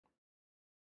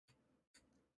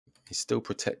He's still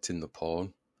protecting the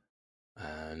pawn.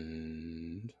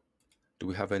 And do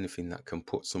we have anything that can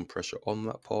put some pressure on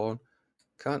that pawn?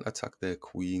 Can't attack their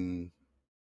queen.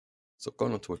 So I've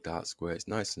gone onto a dark square. It's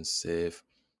nice and safe.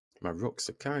 My rooks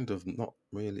are kind of not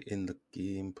really in the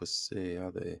game per se,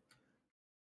 are they?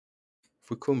 If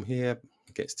we come here,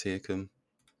 it gets taken.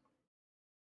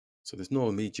 So there's no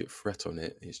immediate threat on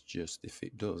it. It's just if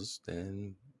it does,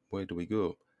 then where do we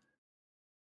go?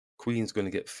 Queen's going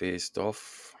to get faced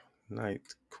off. Knight,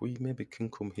 queen maybe can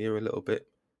come here a little bit.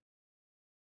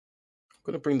 I'm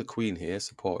going to bring the queen here,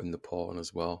 supporting the pawn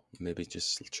as well. Maybe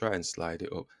just try and slide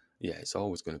it up. Yeah, it's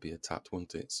always going to be attacked,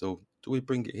 won't it? So do we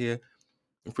bring it here?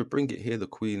 If we bring it here, the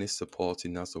queen is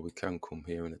supporting now, so we can come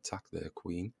here and attack their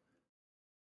queen.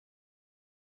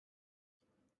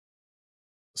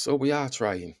 So we are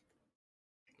trying.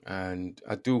 And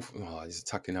I do... Oh, he's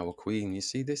attacking our queen. You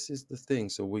see, this is the thing.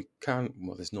 So we can't...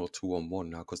 Well, there's no 2-on-1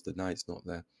 now because the knight's not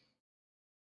there.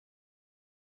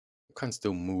 We can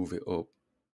still move it up.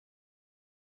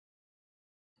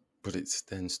 But it's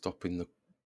then stopping the...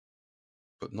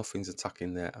 But nothing's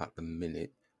attacking there at the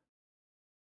minute.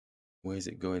 Where's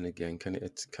it going again? Can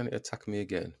it attack me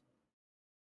again?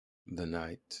 The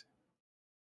knight.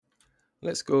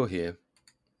 Let's go here.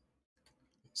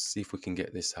 See if we can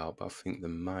get this out. But I think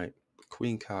the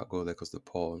queen can't go there because the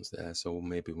pawn's there. So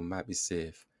maybe we might be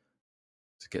safe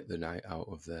to get the knight out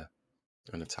of there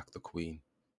and attack the queen.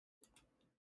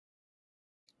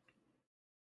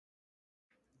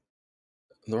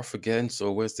 And they're off again.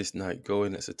 So where's this knight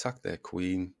going? Let's attack their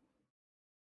queen.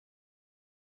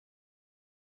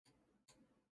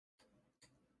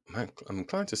 I'm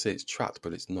inclined to say it's trapped,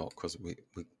 but it's not because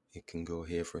it can go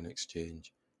here for an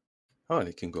exchange. Oh, and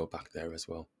it can go back there as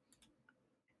well.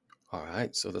 All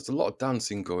right, so there's a lot of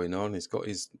dancing going on. He's got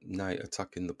his knight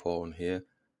attacking the pawn here.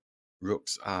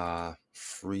 Rooks are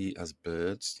free as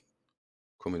birds,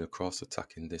 coming across,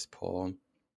 attacking this pawn.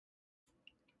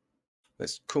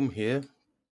 Let's come here.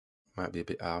 Might be a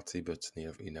bit arty, but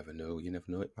you never know. You never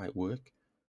know, it might work.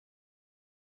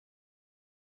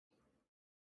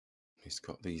 He's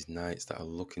got these knights that are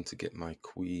looking to get my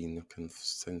queen. I can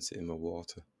sense it in my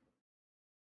water.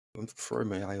 I'm throwing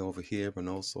my eye over here and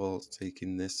also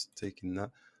taking this, taking that,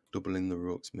 doubling the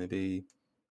rooks. Maybe,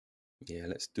 yeah,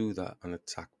 let's do that and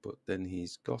attack. But then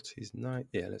he's got his knight.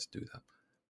 Yeah, let's do that.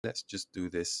 Let's just do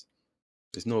this.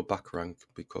 There's no back rank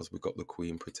because we've got the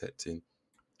queen protecting.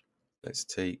 Let's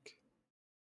take...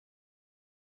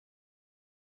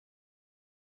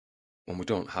 And we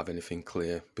don't have anything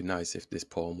clear. Be nice if this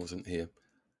pawn wasn't here.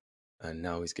 And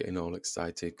now he's getting all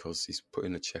excited because he's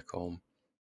putting a check on.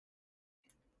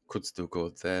 Could still go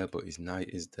there, but his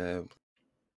knight is there.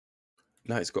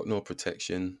 Knight's got no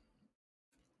protection.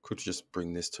 Could just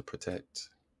bring this to protect.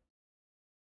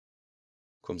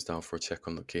 Comes down for a check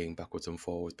on the king, backwards and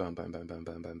forwards. Bang, bang, bang, bang,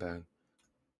 bang, bang, bang.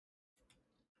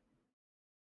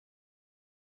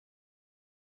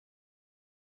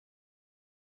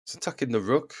 It's attacking the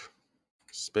rook.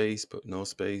 Space, but no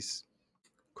space.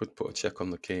 Could put a check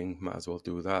on the king. Might as well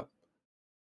do that.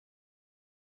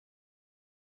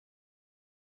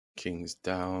 King's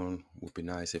down. Would be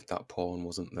nice if that pawn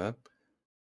wasn't there,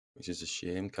 which is a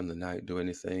shame. Can the knight do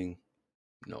anything?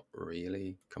 Not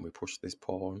really. Can we push this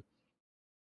pawn?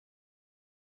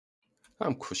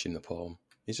 I'm pushing the pawn.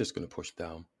 He's just going to push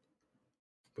down.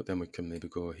 But then we can maybe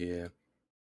go here.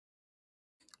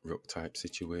 Rook type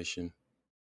situation.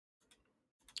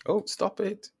 Oh, stop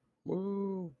it.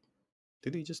 Whoa.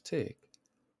 Did he just take?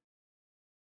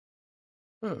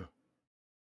 Huh.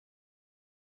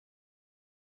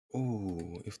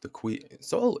 Oh, if the queen...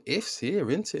 It's all ifs here,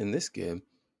 isn't it, in this game?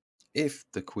 If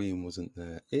the queen wasn't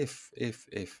there. If.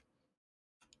 It's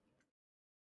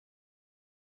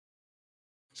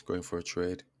going for a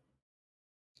trade.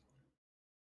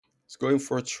 It's going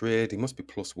for a trade. He must be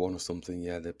 +1 or something.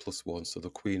 Yeah, they're +1. So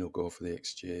the queen will go for the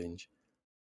exchange.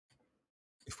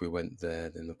 If we went there,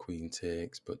 then the queen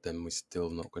takes. But then we're still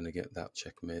not going to get that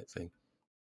checkmate thing.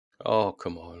 Oh,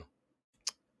 come on.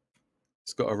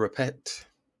 It's got a repet.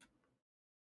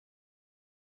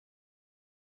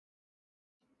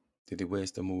 Did he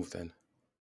waste a move then?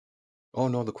 Oh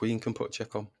no, the queen can put a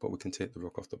check on, but we can take the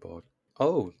rook off the board.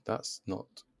 Oh, that's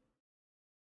not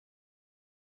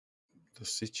the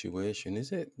situation,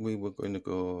 is it? We were going to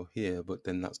go here, but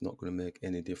then that's not going to make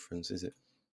any difference, is it?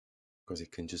 Because he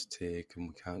can just take and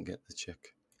we can't get the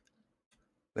check.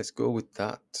 Let's go with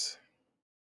that.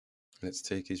 Let's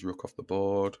take his rook off the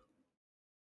board.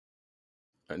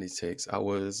 And he takes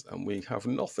ours, and we have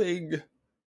nothing.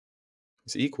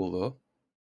 It's equal, though.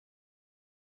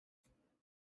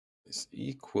 It's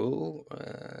equal.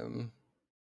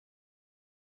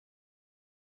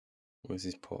 Where's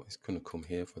his pawn? He's going to come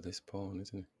here for this pawn,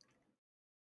 isn't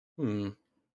he?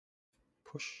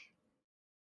 Push.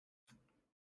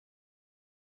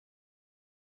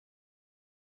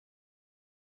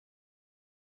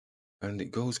 And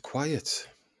it goes quiet.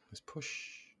 Let's push.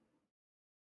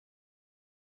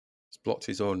 He's blocked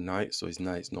his own knight, so his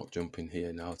knight's not jumping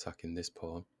here now, attacking this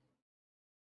pawn.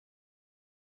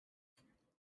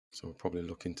 So we're probably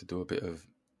looking to do a bit of...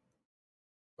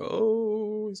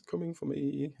 Oh, he's coming for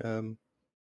me. There's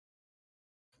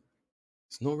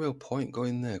no real point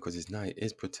going there because his knight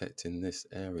is protecting this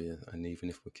area, and even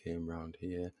if we came round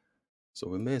here, so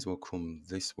we may as well come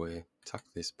this way, attack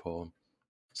this pawn.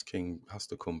 This king has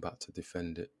to come back to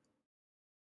defend it.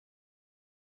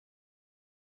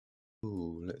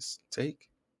 Ooh, let's take.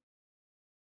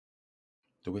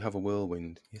 Do we have a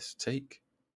whirlwind? Yes, take.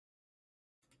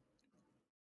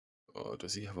 Oh,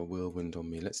 does he have a whirlwind on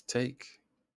me? Let's take.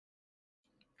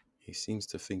 He seems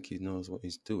to think he knows what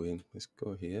he's doing. Let's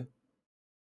go here.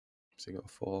 So he got a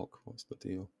fork. What's the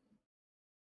deal?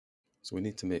 So we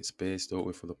need to make space, don't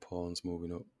we, for the pawns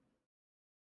moving up.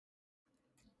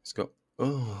 It's got...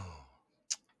 Oh,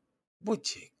 would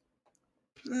you?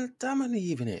 Damn it,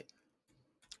 even it.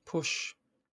 Push.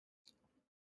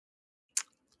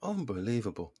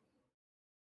 Unbelievable.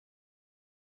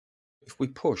 If we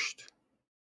pushed,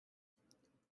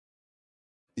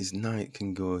 his knight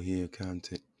can go here,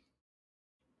 can't it?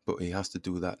 But he has to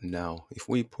do that now. If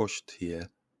we pushed here,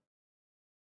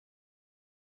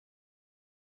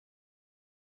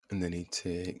 and then he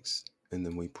takes, and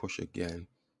then we push again,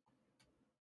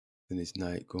 then his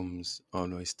knight comes. Oh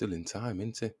no, he's still in time,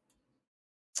 isn't he?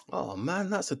 Oh man,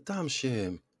 that's a damn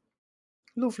shame.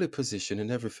 Lovely position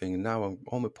and everything, and now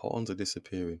all my pawns are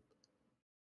disappearing.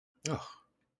 Oh,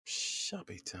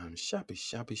 shabby time, shabby,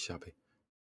 shabby, shabby.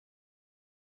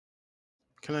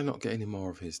 Can I not get any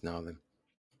more of his now then?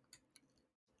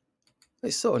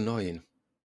 It's so annoying.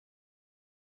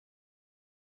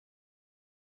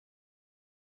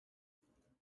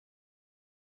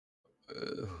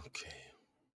 Okay.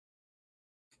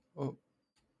 Up,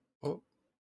 up.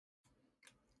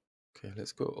 Okay,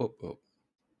 let's go up, up.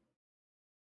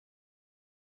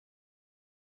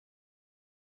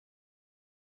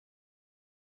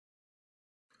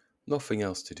 Nothing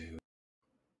else to do.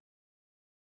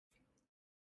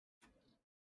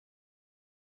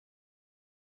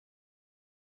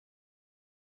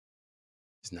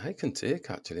 His knight can take,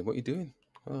 actually. What are you doing?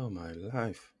 Oh, my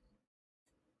life.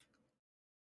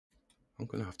 I'm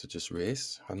going to have to just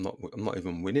race. I'm not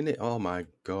even winning it. Oh, my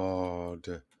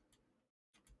God.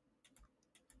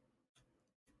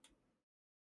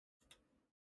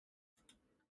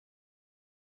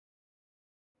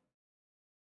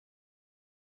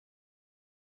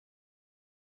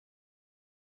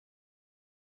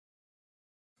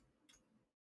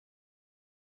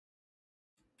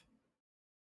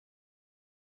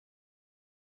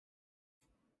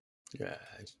 Yeah,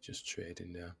 it's just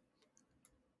trading now.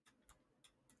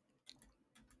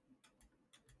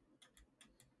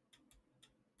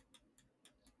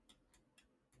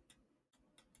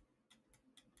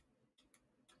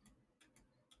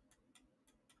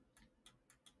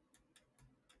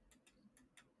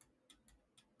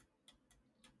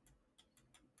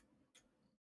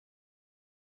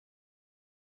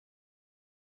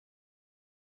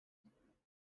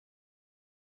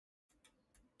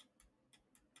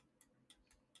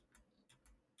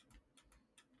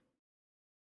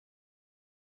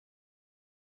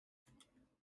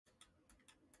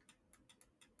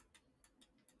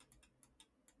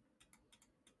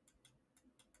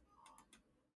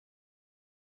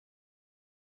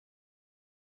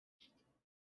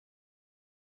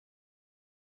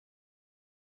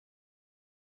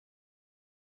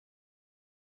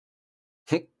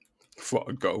 Thought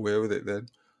I'd got away with it then.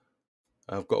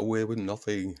 I've got away with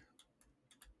nothing.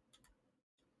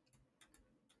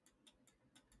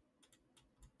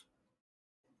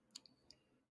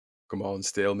 Come on,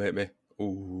 stalemate me.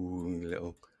 Ooh,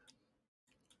 little.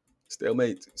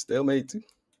 Stalemate, stalemate.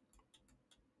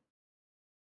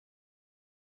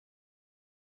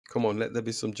 Come on, let there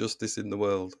be some justice in the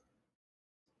world.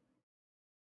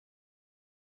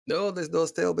 No, there's no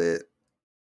stalemate.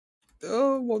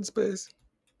 Oh, one space.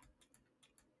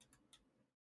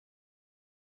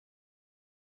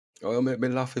 Oh, it'll make me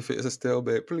laugh if it's a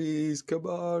stalemate. Please, come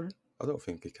on. I don't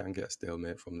think he can get a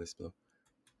stalemate from this though.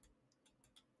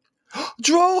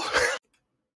 Draw!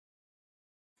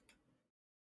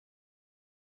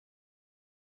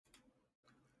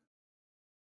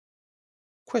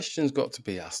 Question's got to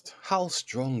be asked. How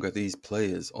strong are these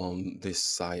players on this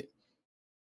site?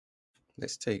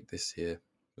 Let's take this here.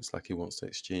 Looks like he wants to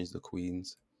exchange the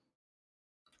queens.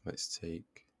 Let's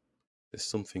take... There's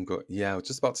something yeah, I was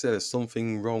just about to say there's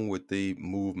something wrong with the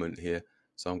movement here.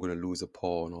 So I'm going to lose a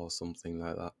pawn or something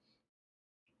like that.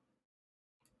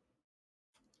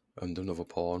 And another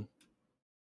pawn.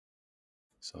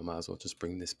 So I might as well just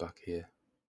bring this back here.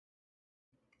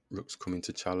 Rook's coming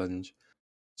to challenge.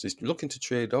 So he's looking to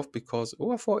trade off because...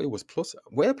 Oh, I thought it was plus...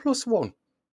 We're +1.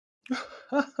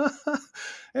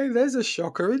 Hey, there's a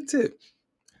shocker, isn't it?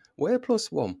 We're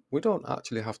 +1. We don't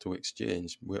actually have to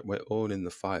exchange. We're owning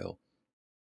the file.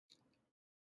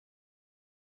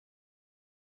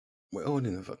 We're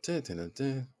owning the file.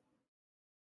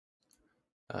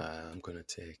 I'm going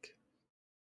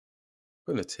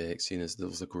to take, seeing as there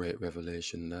was a great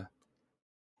revelation there.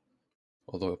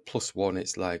 Although +1,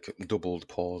 it's like doubled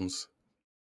pawns.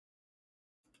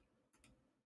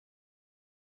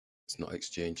 It's not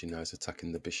exchanging now, it's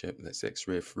attacking the bishop. Let's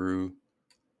X-ray through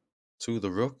to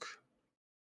the rook.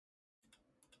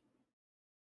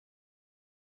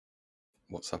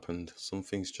 What's happened?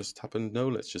 Something's just happened. No,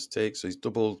 let's just take. So he's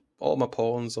doubled all my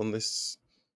pawns on this,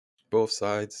 both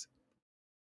sides.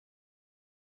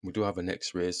 We do have an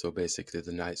X-ray, so basically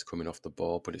the knight's coming off the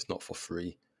board, but it's not for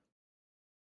free.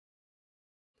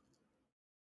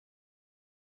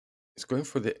 It's going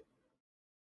for the...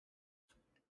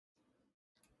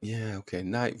 Yeah, okay,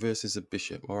 knight versus a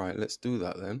bishop. All right, let's do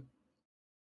that then.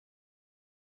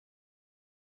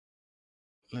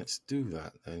 Let's do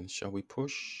that then. Shall we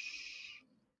push?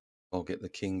 Or get the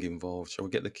king involved? Shall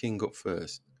we get the king up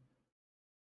first?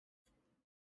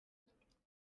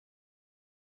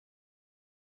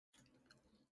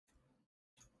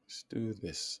 Let's do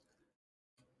this.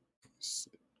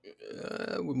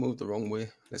 We moved the wrong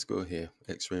way. Let's go here.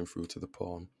 X-raying through to the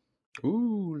pawn.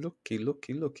 Ooh, looky,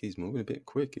 looky, looky. He's moving a bit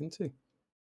quick, isn't he?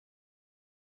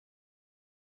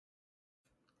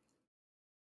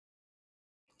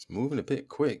 He's moving a bit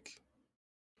quick.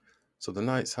 So the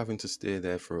knight's having to stay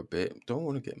there for a bit. Don't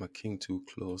want to get my king too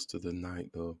close to the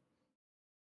knight, though.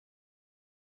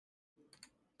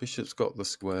 Bishop's got the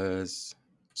squares,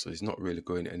 so he's not really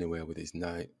going anywhere with his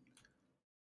knight.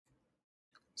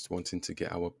 Just wanting to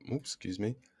get our... Oops, excuse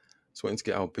me. Just wanting to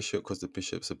get our bishop because the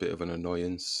bishop's a bit of an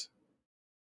annoyance.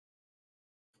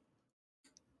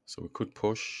 So we could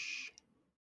push,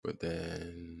 but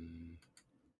then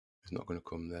he's not going to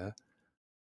come there.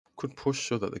 Could push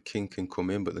so that the king can come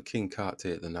in, but the king can't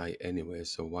take the knight anyway,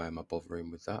 so why am I bothering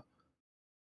with that?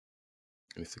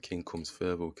 And if the king comes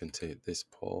further, we can take this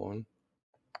pawn.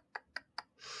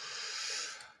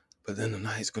 But then the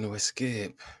knight's going to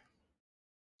escape.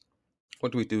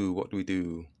 What do we do? What do we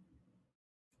do?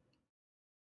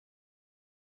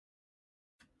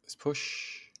 Let's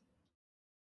push.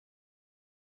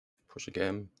 Push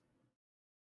again.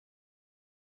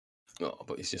 Oh,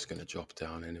 but he's just going to drop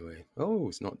down anyway. Oh,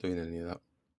 he's not doing any of that.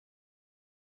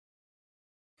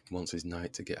 He wants his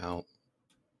knight to get out.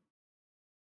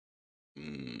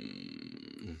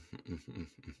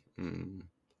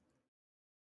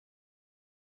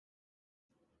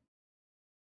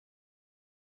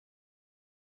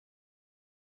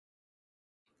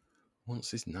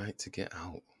 Wants his knight to get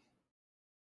out.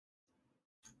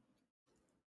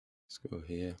 Let's go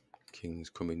here. King's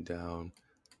coming down.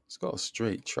 It's got a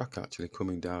straight track actually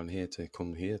coming down here to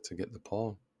come here to get the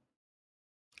pawn.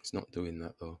 It's not doing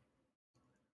that though.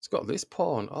 It's got this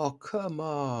pawn. Oh, come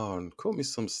on. Cut me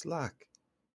some slack.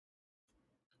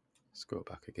 Let's go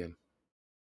back again.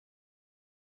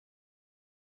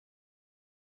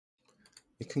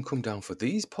 He can come down for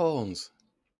these pawns.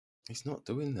 He's not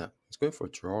doing that. He's going for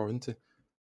a draw, isn't he?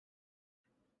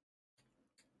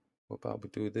 What about we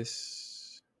do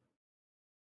this?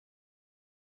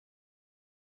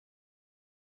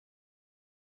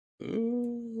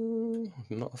 Ooh,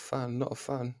 not a fan, not a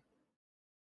fan.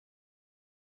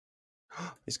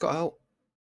 He's got out.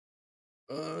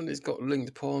 And he's got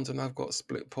linked pawns and I've got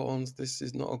split pawns. This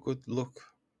is not a good look.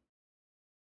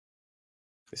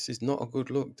 This is not a good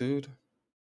look, dude.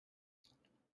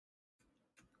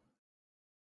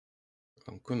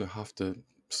 I'm going to have to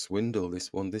swindle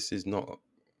this one. This is not...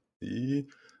 He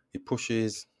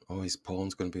pushes. Oh, his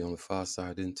pawn's going to be on the far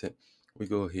side, isn't it? We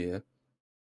go here.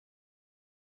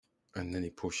 And then he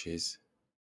pushes.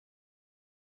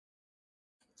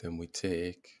 Then we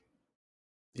take.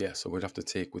 Yeah, so we'd have to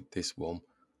take with this one.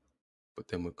 But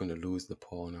then we're going to lose the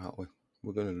pawn, aren't we?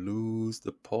 We're going to lose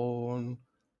the pawn.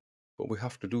 But we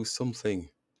have to do something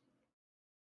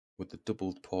with the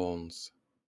doubled pawns.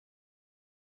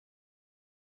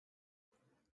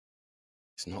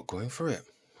 It's not going for it.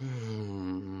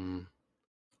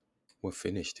 We're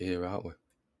finished here, aren't we?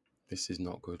 This is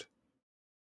not good.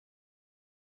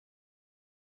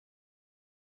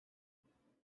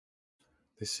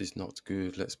 This is not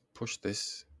good. Let's push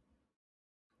this.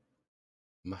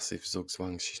 Massive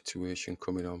zugzwang situation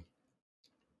coming on.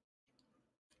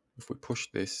 If we push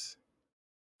this,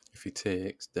 if he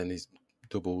takes, then he's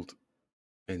doubled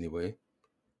anyway.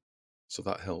 So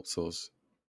that helps us.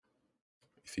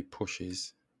 If he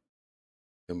pushes,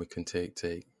 then we can take.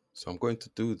 So I'm going to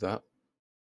do that.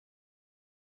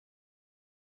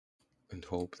 And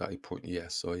hope that he put,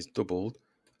 yes, so he's doubled.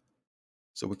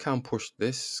 So we can push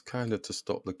this kind of to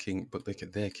stop the king, but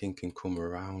their king can come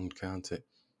around, can't it?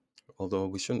 Although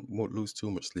we won't lose too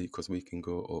much sleep because we can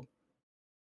go up.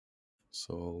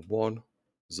 So 1,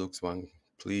 zugzwang,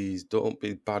 please don't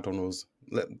be bad on us.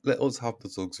 Let us have the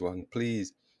zugzwang,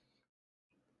 please.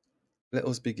 Let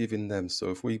us be giving them.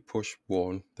 So if we push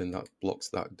 1, then that blocks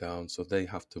that down. So they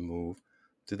have to move.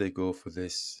 Do they go for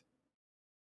this?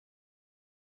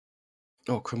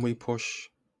 Oh, can we push?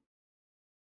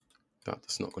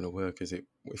 That's not going to work, is it?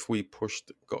 If we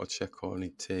pushed, got a check on, he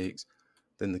takes,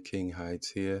 then the king hides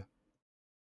here.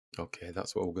 Okay,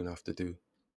 that's what we're going to have to do.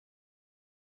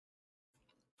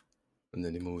 And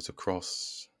then he moves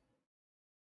across.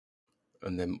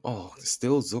 And then, oh,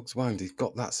 still zugzwang. He's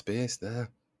got that space there.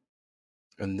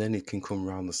 And then he can come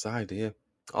around the side here.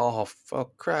 Oh, for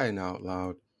crying out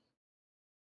loud.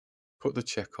 Put the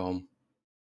check on.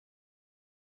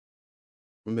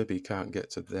 Maybe he can't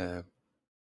get to there.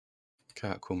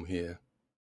 Can't come here.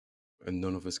 And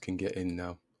none of us can get in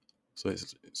now. So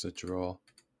it's a draw.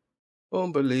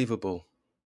 Unbelievable.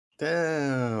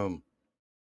 Damn.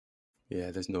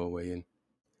 Yeah, there's no way in.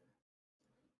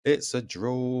 It's a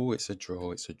draw. It's a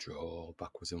draw. It's a draw.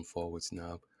 Backwards and forwards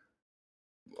now.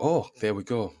 Oh, there we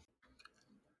go.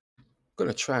 I'm going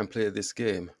to try and play this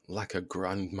game like a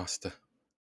grandmaster.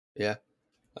 Yeah.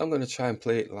 I'm going to try and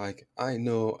play it like I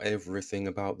know everything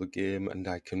about the game and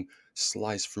I can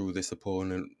slice through this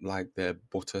opponent like they're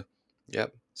butter.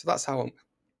 Yep. So that's how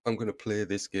I'm going to play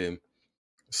this game.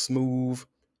 Smooth.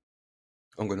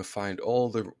 I'm going to find all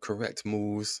the correct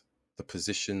moves. The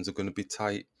positions are going to be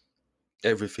tight.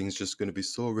 Everything's just going to be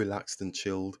so relaxed and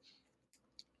chilled.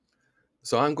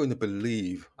 So I'm going to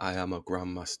believe I am a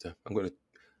grandmaster. I'm going to,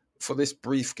 for this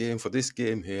brief game, for this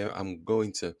game here, I'm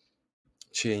going to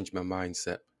change my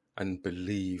mindset and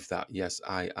believe that, yes,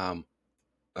 I am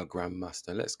a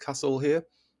grandmaster. Let's castle here.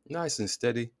 Nice and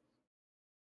steady.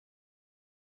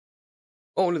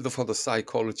 Only for the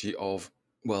psychology of,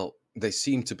 well, they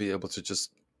seem to be able to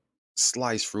just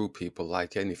slice through people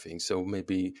like anything. So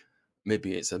maybe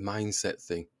it's a mindset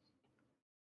thing.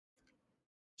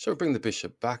 Shall we bring the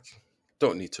bishop back?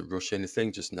 Don't need to rush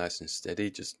anything, just nice and steady.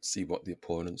 Just see what the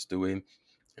opponent's doing.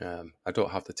 I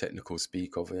don't have the technical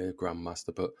speak of a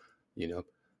grandmaster, but, you know,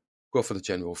 go for the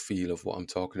general feel of what I'm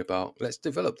talking about. Let's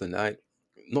develop the knight.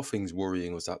 Nothing's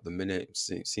worrying us at the minute.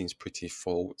 It seems pretty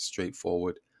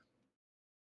straightforward.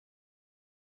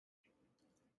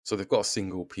 So they've got a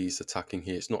single piece attacking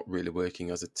here. It's not really working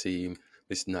as a team.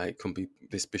 This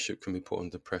bishop can be put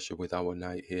under pressure with our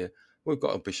knight here. We've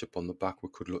got a bishop on the back. We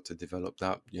could look to develop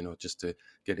that, you know, just to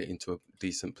get it into a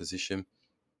decent position.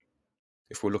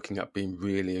 If we're looking at being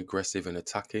really aggressive and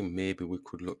attacking, maybe we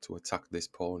could look to attack this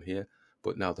pawn here.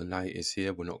 But now the knight is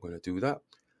here, we're not going to do that.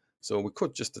 So we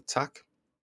could just attack,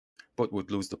 but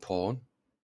we'd lose the pawn.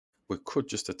 We could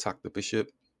just attack the bishop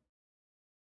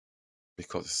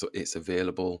because it's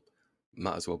available.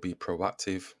 Might as well be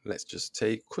proactive. Let's just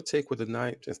take. Could take with the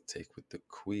knight. Just take with the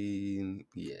queen.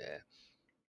 Yeah.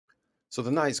 So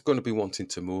the knight's going to be wanting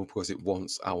to move because it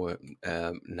wants our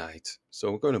knight.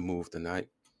 So we're going to move the knight.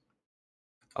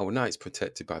 Our knight's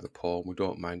protected by the pawn. We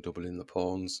don't mind doubling the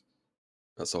pawns.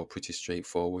 That's all pretty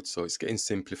straightforward. So it's getting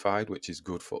simplified, which is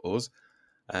good for us.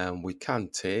 We can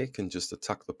take and just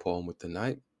attack the pawn with the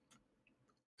knight.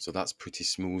 So that's pretty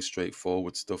smooth,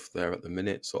 straightforward stuff there at the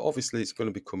minute. So obviously it's going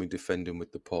to be coming defending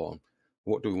with the pawn.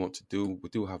 What do we want to do? We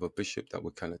do have a bishop that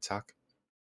we can attack.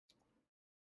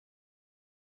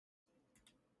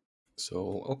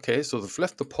 So, okay, so they've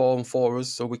left the pawn for us,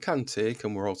 so we can take,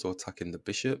 and we're also attacking the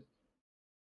bishop.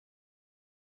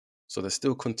 So they're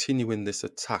still continuing this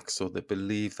attack, so they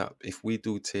believe that if we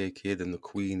do take here, then the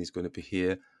queen is going to be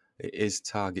here. It is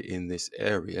targeting this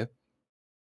area.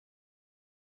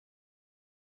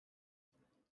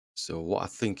 So what I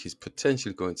think is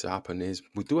potentially going to happen is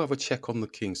we do have a check on the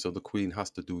king, so the queen has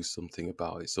to do something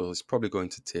about it. So it's probably going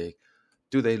to take.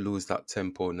 Do they lose that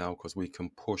tempo now? Because we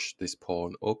can push this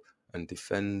pawn up and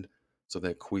defend. So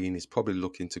their queen is probably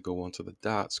looking to go onto the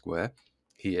dart square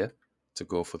here to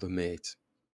go for the mate.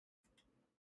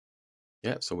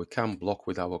 Yeah, so we can block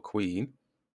with our queen.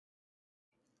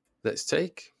 Let's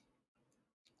take.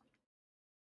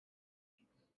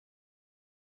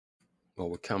 Well,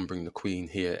 we can bring the queen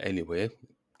here anyway,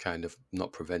 kind of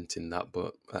not preventing that,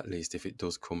 but at least if it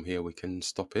does come here, we can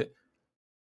stop it.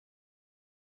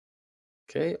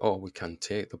 Okay, or we can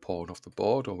take the pawn off the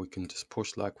board, or we can just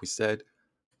push like we said,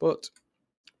 but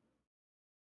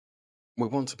we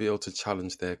want to be able to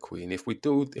challenge their queen. If we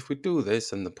do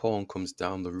this and the pawn comes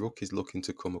down, the rook is looking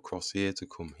to come across here to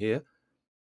come here.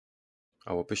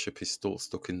 Our bishop is still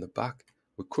stuck in the back.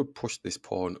 We could push this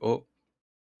pawn up.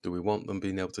 Do we want them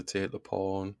being able to take the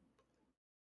pawn?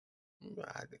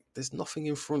 There's nothing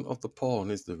in front of the pawn,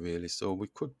 is there really? So we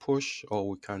could push, or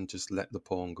we can just let the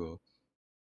pawn go.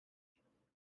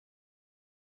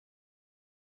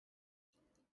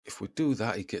 If we do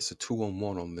that, he gets a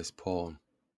 2-on-1 on this pawn.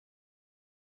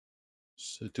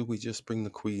 So do we just bring the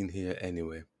queen here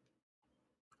anyway?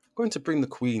 I'm going to bring the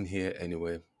queen here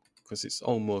anyway, because it's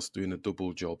almost doing a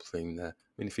double job thing there.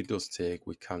 I mean, if he does take,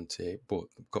 we can take, but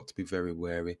we've got to be very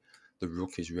wary. The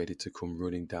rook is ready to come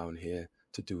running down here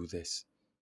to do this.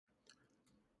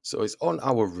 So it's on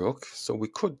our rook, so we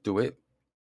could do it.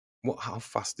 How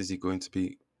fast is he going to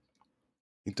be?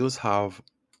 He does have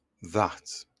that.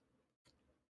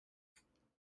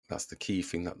 That's the key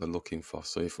thing that they're looking for.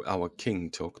 So if our king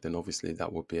took, then obviously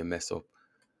that would be a mess up.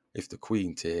 If the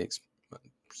queen takes,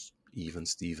 even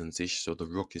Stevens-ish. So the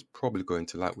rook is probably going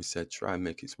to, like we said, try and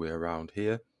make its way around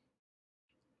here.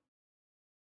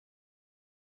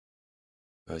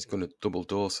 He's going to double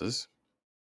doses.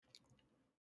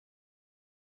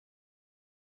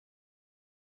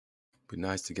 Be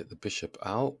nice to get the bishop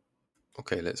out.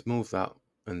 Okay, let's move that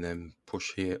and then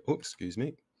push here. Oh, excuse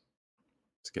me.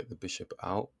 Let's get the bishop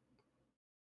out.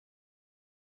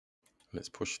 Let's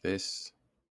push this.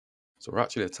 So we're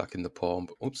actually attacking the pawn,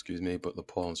 but, oh, excuse me, but the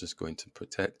pawn's just going to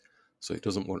protect. So it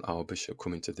doesn't want our bishop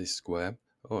coming to this square.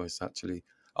 Oh, it's actually...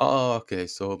 Oh, okay,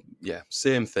 so yeah,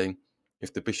 same thing.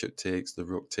 If the bishop takes, the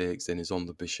rook takes, then it's on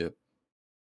the bishop.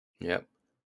 Yep.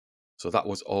 So that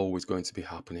was always going to be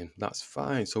happening. That's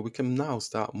fine. So we can now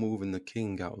start moving the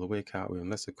king out of the way, can't we?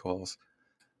 Unless, of course,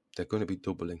 they're going to be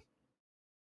doubling.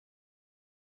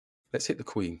 Let's hit the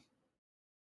queen.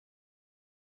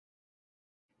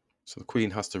 So the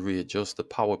queen has to readjust. The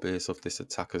power base of this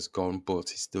attacker's gone, but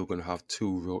he's still going to have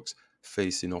 2 rooks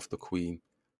facing off the queen.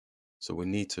 So we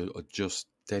need to adjust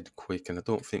dead quick, and I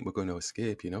don't think we're going to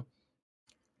escape, you know.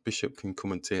 Bishop can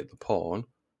come and take the pawn.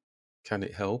 Can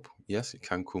it help? Yes, it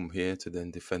can come here to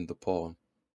then defend the pawn.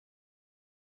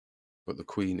 But the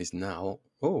queen is now...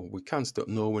 Oh, we can still...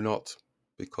 No, we're not,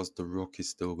 because the rook is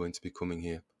still going to be coming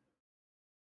here.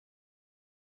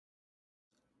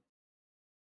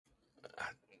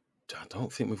 I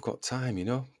don't think we've got time, you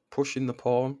know. Pushing the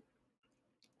pawn.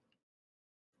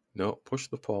 No, push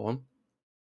the pawn.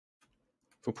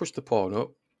 If we push the pawn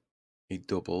up, he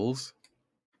doubles.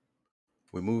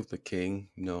 We move the king.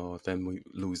 No, then we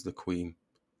lose the queen.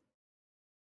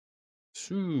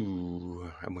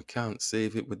 And we can't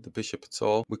save it with the bishop at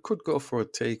all. We could go for a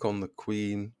take on the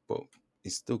queen, but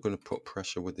he's still going to put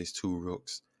pressure with his 2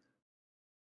 rooks.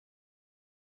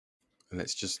 And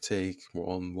let's just take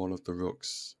on one of the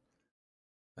rooks.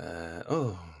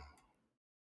 Oh,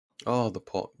 the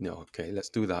pot. No, okay, let's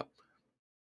do that.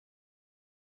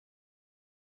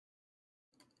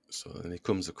 So then he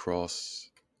comes across,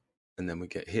 and then we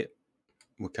get hit.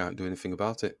 We can't do anything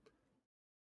about it.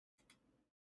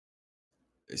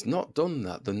 It's not done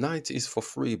that. The knight is for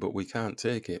free, but we can't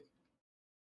take it.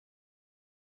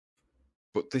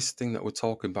 But this thing that we're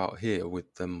talking about here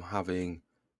with them having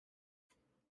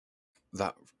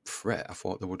that threat, I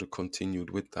thought they would have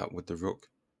continued with that with the rook.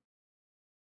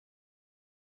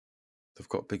 They've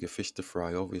got bigger fish to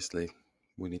fry, obviously.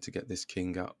 We need to get this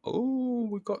king out. Oh,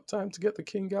 we've got time to get the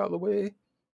king out of the way.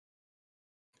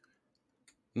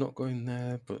 Not going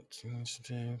there, but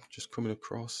just coming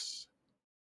across.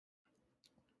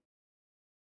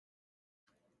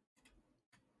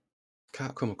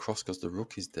 Can't come across because the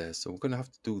rook is there, so we're going to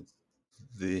have to do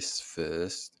this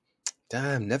first.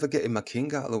 Damn, never getting my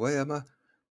king out of the way, am I?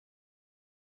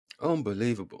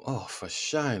 Unbelievable. Oh, for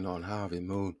shine on Harvey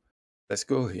Moon. Let's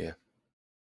go here.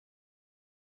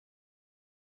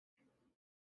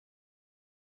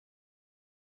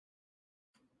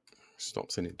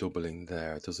 Stops in it doubling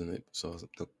there, doesn't it? So,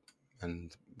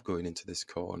 and going into this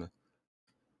corner.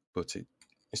 But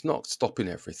it's not stopping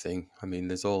everything. I mean,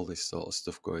 there's all this sort of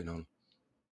stuff going on.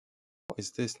 What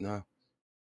is this now?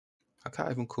 I can't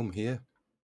even come here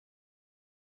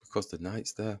because the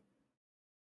knight's there.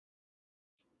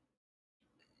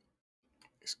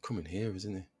 It's coming here,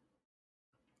 isn't it?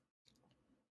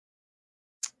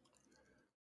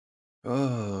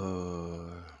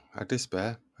 Oh, I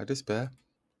despair. I despair.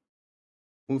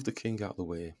 Move the king out of the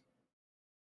way.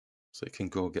 So it can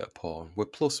go get a pawn. We're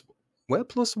plus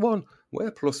one.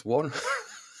 We're plus one.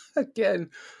 Again.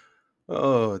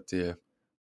 Oh dear.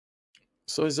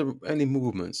 So is there any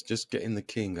movements? Just getting the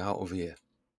king out of here.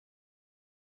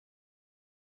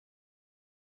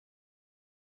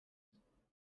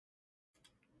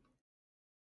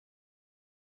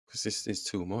 Because this is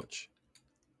too much.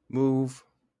 Move.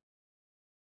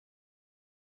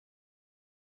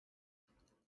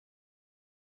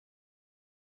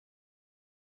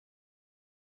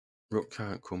 Rook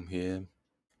can't come here.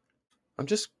 I'm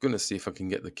just going to see if I can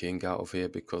get the king out of here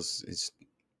because it's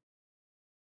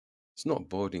not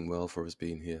boding well for us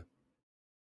being here.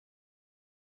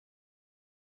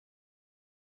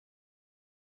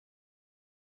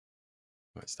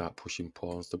 Might start pushing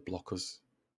pawns to block us.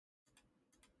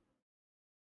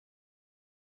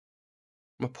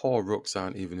 My poor rooks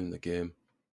aren't even in the game.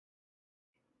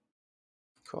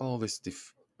 Look at all this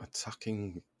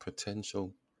attacking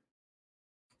potential.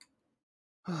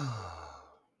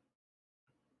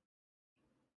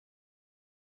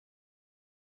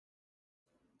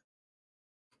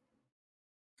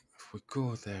 If we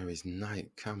go there, his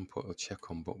knight can put a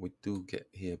check on, but we do get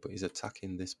here. But he's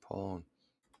attacking this pawn.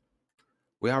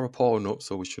 We are a pawn up,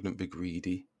 so we shouldn't be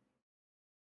greedy.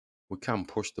 We can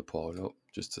push the pawn up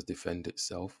just to defend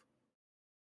itself.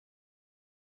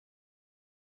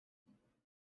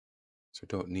 So we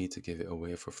don't need to give it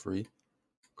away for free.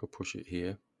 Could push it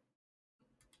here.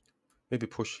 Maybe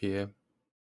push here.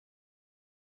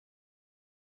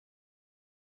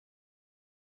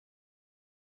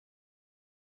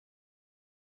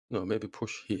 No, maybe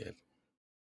push here.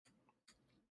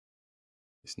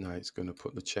 This knight's going to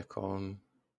put the check on.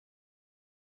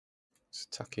 It's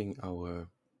attacking our...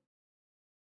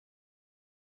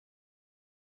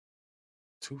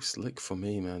 Too slick for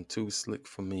me, man. Too slick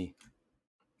for me.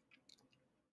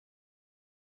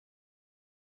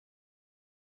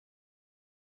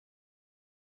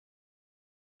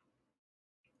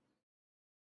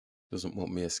 Doesn't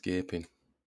want me escaping.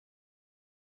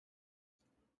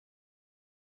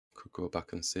 Could go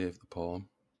back and save the pawn.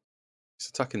 He's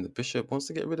attacking the bishop. Wants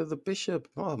to get rid of the bishop.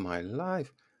 Oh, my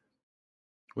life.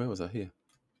 Where was I here?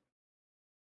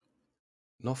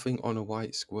 Nothing on a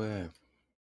white square.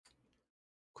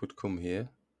 Could come here.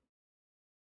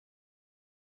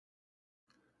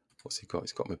 What's he got?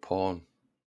 He's got my pawn.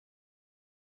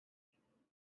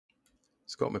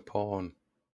 He's got my pawn.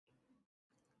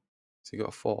 Has he got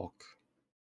a fork?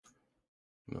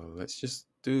 No, let's just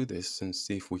do this and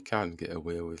see if we can get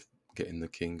away with getting the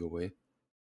king away.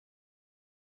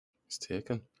 It's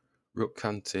taken. Rook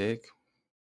can take.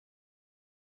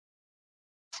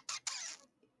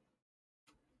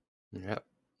 Yep.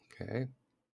 Okay.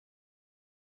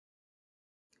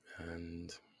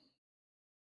 And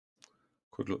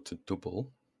could look to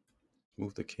double.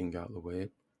 Move the king out of the way.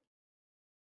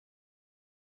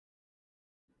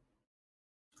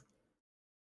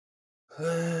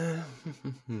 So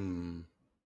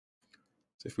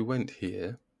if we went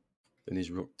here, then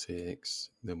his rook takes,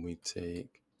 then we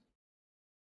take.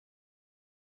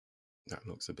 That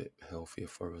looks a bit healthier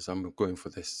for us. I'm going for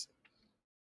this.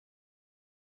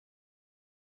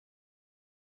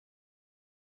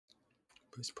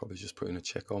 But he's probably just putting a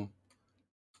check on.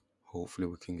 Hopefully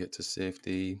we can get to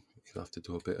safety. He'll have to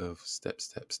do a bit of step,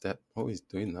 step, step. Oh, he's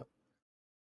doing that.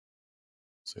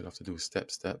 So he'll have to do a step,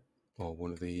 step, or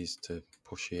one of these to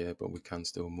push here, but we can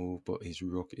still move. But his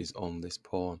rook is on this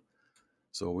pawn.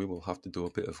 So we will have to do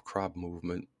a bit of crab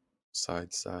movement,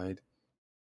 side, side.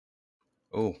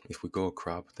 Oh, if we go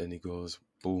crab, then he goes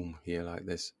boom here like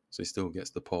this. So he still gets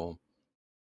the pawn.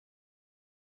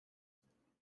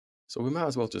 So we might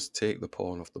as well just take the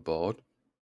pawn off the board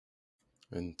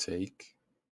and take.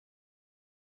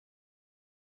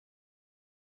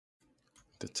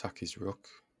 And attack his rook.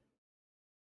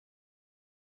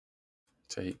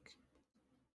 Take.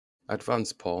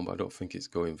 Advance pawn, but I don't think it's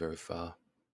going very far.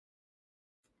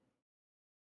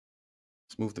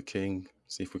 Let's move the king,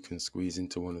 see if we can squeeze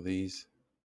into one of these.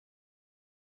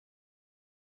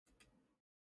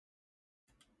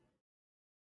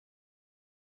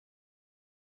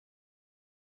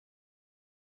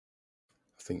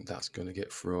 I think that's going to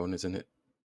get thrown, isn't it?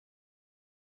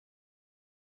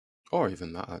 Or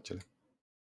even that, actually.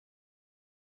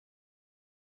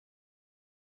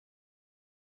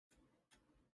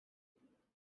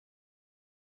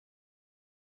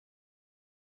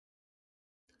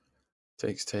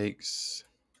 Takes, takes.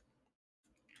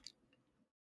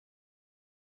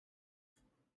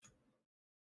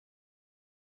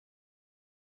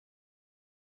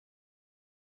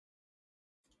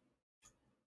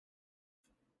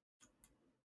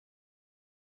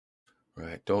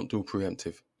 Right, don't do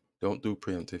preemptive. Don't do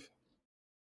preemptive.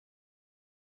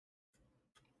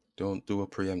 Don't do a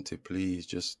preemptive, please.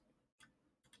 Just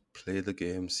play the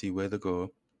game, see where they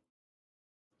go.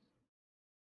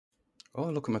 Oh,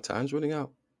 look at my time's running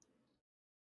out.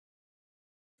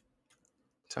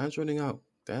 Time's running out.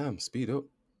 Damn, speed up.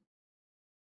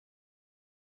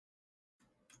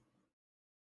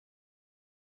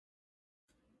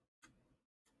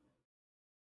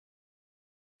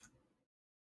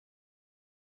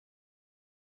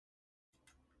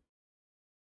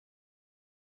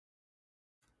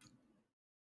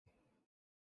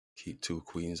 Keep 2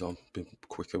 queens on. Be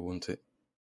quicker, won't it?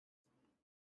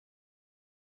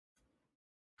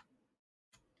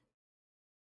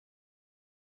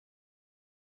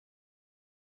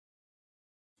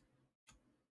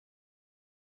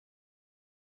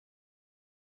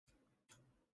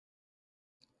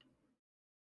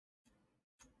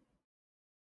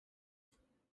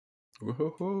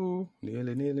 Whoa,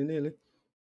 nearly, nearly, nearly.